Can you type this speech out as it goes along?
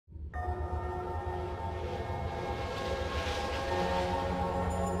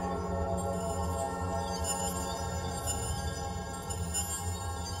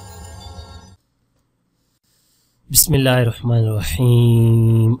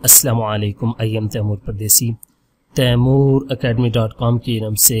बिस्मिल्लाहिर्रहमानिर्रहीम। अस्सलामु अलैकुम। आई एम तैमूर परदेसी। तैमूर academy.com की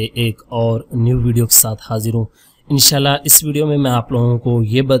नाम से एक और न्यू वीडियो के साथ हाजिर हूँ। इंशाल्लाह इस वीडियो में मैं आप लोगों को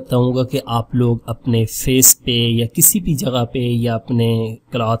ये बताऊंगा कि आप लोग अपने फेस पे या किसी भी जगह पे या अपने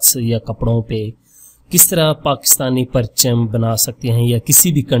क्लॉथ्स या कपड़ों पे किस तरह पाकिस्तानी परचम बना सकते हैं या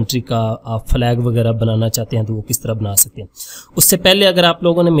किसी भी कंट्री का आप फ्लैग वगैरह बनाना चाहते हैं तो वो किस तरह बना सकते हैं। उससे पहले अगर आप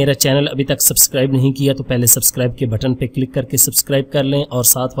लोगों ने मेरा चैनल अभी तक सब्सक्राइब नहीं किया तो पहले सब्सक्राइब के बटन पे क्लिक करके सब्सक्राइब कर लें और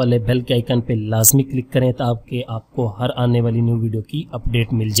साथ वाले बेल के आइकन पे लाजमी क्लिक करें ताकि आपको हर आने वाली न्यू वीडियो की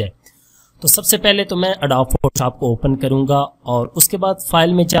अपडेट मिल जाए। तो सबसे पहले तो मैं एडोब फोटोशॉप को ओपन करूंगा और उसके बाद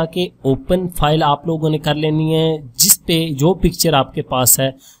फाइल में जाके ओपन फाइल आप लोगों ने कर लेनी है। जिस पे जो पिक्चर आपके पास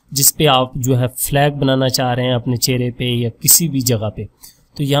है, जिस पे आप जो है फ्लैग बनाना चाह रहे हैं अपने चेहरे पे या किसी भी जगह पे,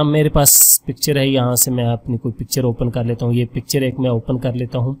 तो यहाँ मेरे पास पिक्चर है। यहाँ से मैं अपनी कोई पिक्चर ओपन कर लेता हूँ। ये पिक्चर एक मैं ओपन कर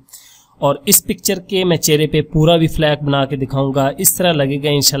लेता हूँ और इस पिक्चर के मैं चेहरे पे पूरा भी फ्लैग बना के दिखाऊंगा। इस तरह लगेगा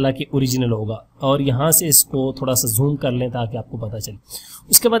इंशाल्लाह कि ओरिजिनल होगा। और यहाँ से इसको थोड़ा सा जूम कर लें ताकि आपको पता चले।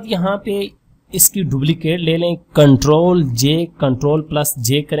 उसके बाद यहाँ पे इसकी डुप्लीकेट ले लें, कंट्रोल+J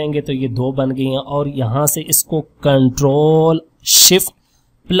करेंगे तो ये दो बन गई हैं। और यहाँ से इसको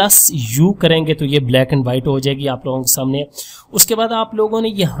Ctrl+Shift+U करेंगे तो ये ब्लैक एंड वाइट हो जाएगी आप लोगों के सामने। उसके बाद आप लोगों ने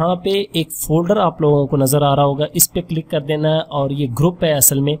यहाँ पे एक फोल्डर आप लोगों को नज़र आ रहा होगा, इस पे क्लिक कर देना है और ये ग्रुप है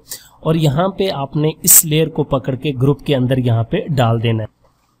असल में। और यहाँ पे आपने इस लेयर को पकड़ के ग्रुप के अंदर यहाँ पे डाल देना है।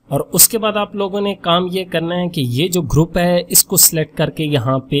 और उसके बाद आप लोगों ने काम ये करना है कि ये जो ग्रुप है इसको सिलेक्ट करके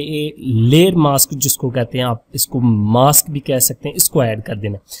यहाँ पे लेयर मास्क जिसको कहते हैं, आप इसको मास्क भी कह सकते हैं, इसको ऐड कर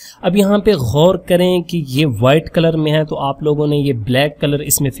देना। अब यहाँ पे गौर करें कि ये वाइट कलर में है तो आप लोगों ने ये ब्लैक कलर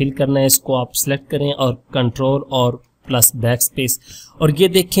इसमें फिल करना है। इसको आप सिलेक्ट करें और कंट्रोल और प्लस बैक स्पेस, और ये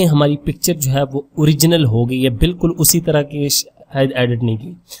देखें हमारी पिक्चर जो है वो ओरिजिनल हो गई है, बिल्कुल उसी तरह की एडिट नहीं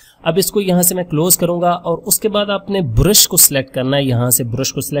की। अब इसको यहाँ से मैं क्लोज करूंगा और उसके बाद आपने ब्रश को सिलेक्ट करना है। यहाँ से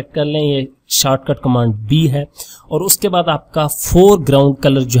ब्रश को सिलेक्ट कर लें, ये शॉर्टकट कमांड B है। और उसके बाद आपका फोरग्राउंड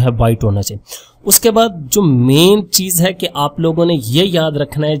कलर जो है वाइट होना चाहिए। उसके बाद जो मेन चीज़ है कि आप लोगों ने ये याद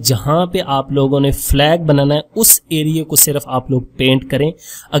रखना है, जहाँ पे आप लोगों ने फ्लैग बनाना है उस एरिया को सिर्फ आप लोग पेंट करें।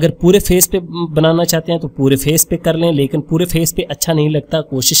 अगर पूरे फेस पे बनाना चाहते हैं तो पूरे फेस पे कर लें, लेकिन पूरे फेस पे अच्छा नहीं लगता।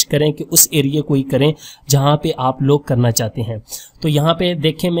 कोशिश करें कि उस एरिया को ही करें जहाँ पे आप लोग करना चाहते हैं। तो यहाँ पे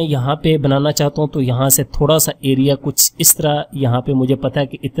देखें, मैं यहाँ पे बनाना चाहता हूँ तो यहाँ से थोड़ा सा एरिया कुछ इस तरह, यहाँ पे मुझे पता है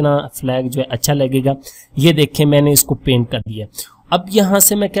कि इतना फ्लैग जो है अच्छा लगेगा। ये देखें मैंने इसको पेंट कर दिया। अब यहाँ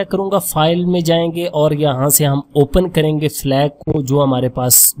से मैं क्या करूँगा, फाइल में जाएंगे और यहाँ से हम ओपन करेंगे फ्लैग को जो हमारे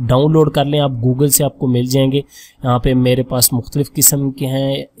पास डाउनलोड कर लें। आप गूगल से आपको मिल जाएंगे। यहाँ पे मेरे पास मुख्तलिफ किस्म के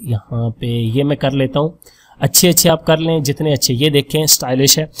हैं। यहाँ पे ये मैं कर लेता हूँ। अच्छे आप कर लें, जितने अच्छे, ये देखें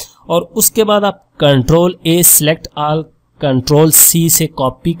स्टाइलिश है। और उसके बाद आप Ctrl+A सिलेक्ट ऑल, Ctrl+C से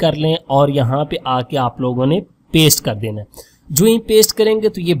कॉपी कर लें और यहाँ पे आके आप लोगों ने पेस्ट कर देना है। जो ही पेस्ट करेंगे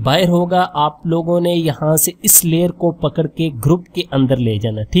तो ये बाहर होगा। आप लोगों ने यहाँ से इस लेयर को पकड़ के ग्रुप के अंदर ले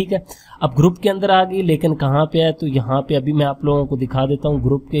जाना, ठीक है। अब ग्रुप के अंदर आ गई, लेकिन कहाँ पे है तो यहाँ पे अभी मैं आप लोगों को दिखा देता हूँ।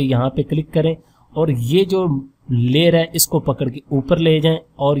 ग्रुप के यहाँ पे क्लिक करें और ये जो लेयर है इसको पकड़ के ऊपर ले जाएं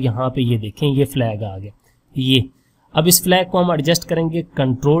और यहाँ पे ये देखें ये फ्लैग आ गया। ये अब इस फ्लैग को हम एडजस्ट करेंगे।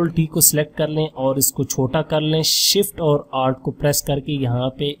 Ctrl+T को सिलेक्ट कर लें और इसको छोटा कर लें। शिफ्ट और आर्ट को प्रेस करके यहाँ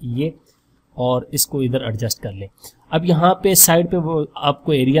पे ये और इसको इधर एडजस्ट कर लें। अब यहाँ पे साइड पे वो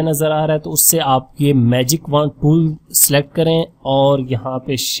आपको एरिया नज़र आ रहा है तो उससे आप ये मैजिक वॉन्ड टूल सेलेक्ट करें और यहाँ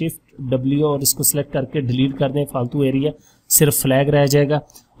पे Shift+W और इसको सिलेक्ट करके डिलीट कर दें फालतू एरिया, सिर्फ फ्लैग रह जाएगा।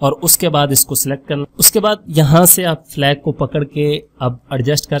 और उसके बाद इसको सिलेक्ट करना। उसके बाद यहाँ से आप फ्लैग को पकड़ के अब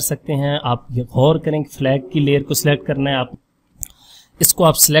एडजस्ट कर सकते हैं। आप ये गौर करें कि फ्लैग की लेयर को सिलेक्ट करना है, आप इसको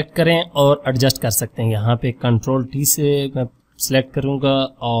आप सिलेक्ट करें और एडजस्ट कर सकते हैं। यहाँ पे Ctrl+T से मैं सिलेक्ट करूँगा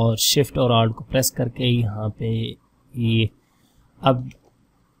और शिफ्ट और आल्ट को प्रेस करके यहाँ पे ये, अब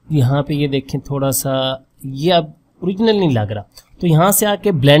यहाँ पे ये देखें थोड़ा सा ये अब ओरिजिनल नहीं लग रहा। तो यहाँ से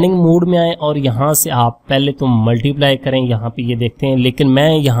आके ब्लेंडिंग मोड में आए और यहाँ से आप पहले तो मल्टीप्लाई करें। यहाँ पे ये देखते हैं, लेकिन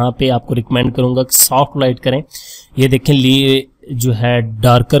मैं यहाँ पे आपको रिकमेंड करूँगा कि सॉफ्ट लाइट करें। ये देखें लिए जो है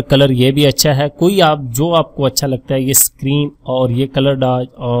डार्कर कलर, ये भी अच्छा है। कोई आप जो आपको अच्छा लगता है, ये स्क्रीन और ये कलर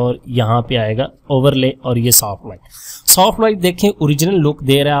डार्क और यहाँ पे आएगा ओवरले और ये सॉफ्ट लाइट देखें ओरिजिनल लुक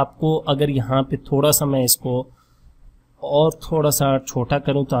दे रहा है आपको। अगर यहाँ पे थोड़ा सा मैं इसको और थोड़ा सा छोटा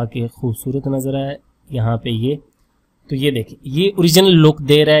करूँ ताकि खूबसूरत नजर आए, यहाँ पे ये, तो ये देखिए ये ओरिजिनल लुक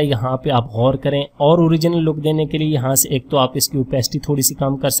दे रहा है। यहाँ पे आप गौर करें। और ओरिजिनल लुक देने के लिए यहाँ से एक तो आप इसकी ओपेसिटी थोड़ी सी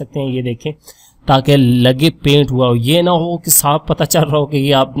कम कर सकते हैं, ये देखें, ताकि लगे पेंट हुआ हो, ये ना हो कि साफ पता चल रहा हो कि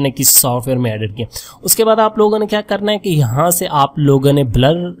ये आपने किस सॉफ्टवेयर में एडिट किया। उसके बाद आप लोगों ने क्या करना है कि यहाँ से आप लोगों ने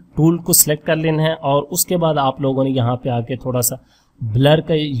ब्लर टूल को सिलेक्ट कर लेना है और उसके बाद आप लोगों ने यहाँ पे आके थोड़ा सा ब्लर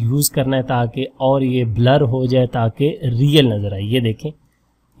का यूज़ करना है ताकि और ये ब्लर हो जाए ताकि रियल नज़र आए। ये देखें,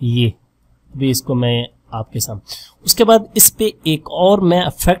 ये भी इसको मैं आपके सामने, उसके बाद इस पे एक और मैं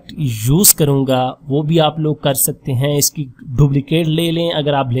इफेक्ट यूज़ करूँगा, वो भी आप लोग कर सकते हैं। इसकी डुप्लीकेट ले लें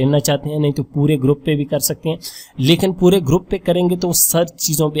अगर आप लेना चाहते हैं, नहीं तो पूरे ग्रुप पे भी कर सकते हैं, लेकिन पूरे ग्रुप पे करेंगे तो सर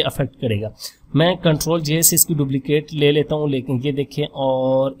चीज़ों पे अफेक्ट करेगा। मैं कंट्रोल जे से इसकी डुप्लीकेट ले लेता हूँ, लेकिन ये देखें,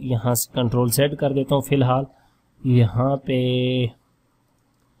 और यहाँ से कंट्रोल Z कर देता हूँ। फिलहाल यहाँ पे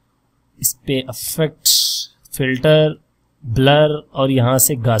इस पे अफेक्ट, फिल्टर, ब्लर और यहाँ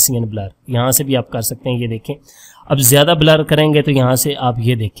से गासियन ब्लर, यहाँ से भी आप कर सकते हैं। ये देखें, अब ज़्यादा ब्लर करेंगे तो यहाँ से आप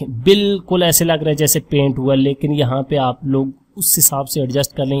ये देखें बिल्कुल ऐसे लग रहा है जैसे पेंट हुआ, लेकिन यहाँ पे आप लोग उस हिसाब से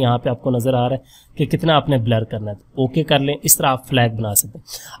एडजस्ट कर लें। यहाँ पे आपको नज़र आ रहा है कि कितना आपने ब्लर करना है, तो ओके कर लें। इस तरह आप फ्लैग बना सकते हैं।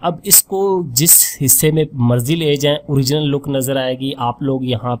 अब इसको जिस हिस्से में मर्जी ले जाएं, ओरिजिनल लुक नज़र आएगी। आप लोग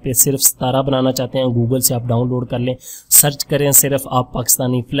यहाँ पे सिर्फ सितारा बनाना चाहते हैं, गूगल से आप डाउनलोड कर लें, सर्च करें सिर्फ आप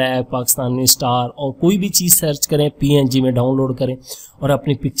पाकिस्तानी फ्लैग, पाकिस्तानी स्टार और कोई भी चीज़ सर्च करें, PNG में डाउनलोड करें और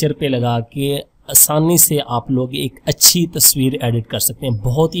अपनी पिक्चर पे लगा के आसानी से आप लोग एक अच्छी तस्वीर एडिट कर सकते हैं।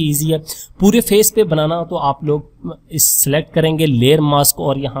 बहुत ही इजी है। पूरे फेस पे बनाना हो तो आप लोग इस सिलेक्ट करेंगे लेयर मास्क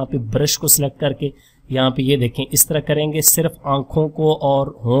और यहाँ पे ब्रश को सिलेक्ट करके यहाँ पे ये देखें इस तरह करेंगे। सिर्फ आंखों को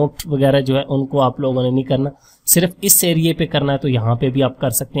और होंठ वगैरह जो है उनको आप लोगों ने नहीं करना, सिर्फ इस एरिए पे करना है, तो यहाँ पे भी आप कर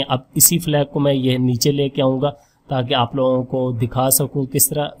सकते हैं। अब इसी फ्लैग को मैं ये नीचे लेके आऊँगा ताकि आप लोगों को दिखा सकूँ किस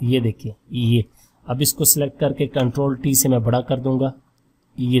तरह। ये देखिए, ये अब इसको सिलेक्ट करके कंट्रोल T से मैं बड़ा कर दूंगा।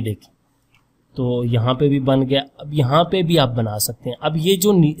 ये देखिए, तो यहाँ पे भी बन गया। अब यहाँ पे भी आप बना सकते हैं। अब ये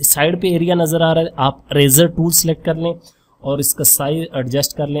जो साइड पे एरिया नज़र आ रहा है, आप रेजर टूल सेलेक्ट कर लें और इसका साइज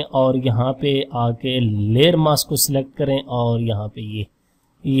एडजस्ट कर लें और यहाँ पे आके लेयर मास्क को सिलेक्ट करें और यहाँ पे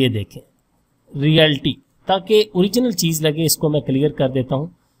ये देखें रियलिटी, ताकि ओरिजिनल चीज़ लगे। इसको मैं क्लियर कर देता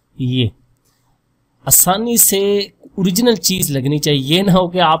हूँ। ये आसानी से ओरिजिनल चीज़ लगनी चाहिए, ये ना हो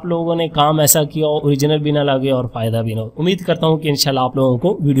कि आप लोगों ने काम ऐसा किया और ओरिजिनल भी ना लगे और फ़ायदा भी ना हो। उम्मीद करता हूँ कि इंशाल्लाह आप लोगों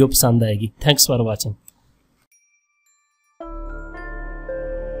को वीडियो पसंद आएगी। Thanks for watching.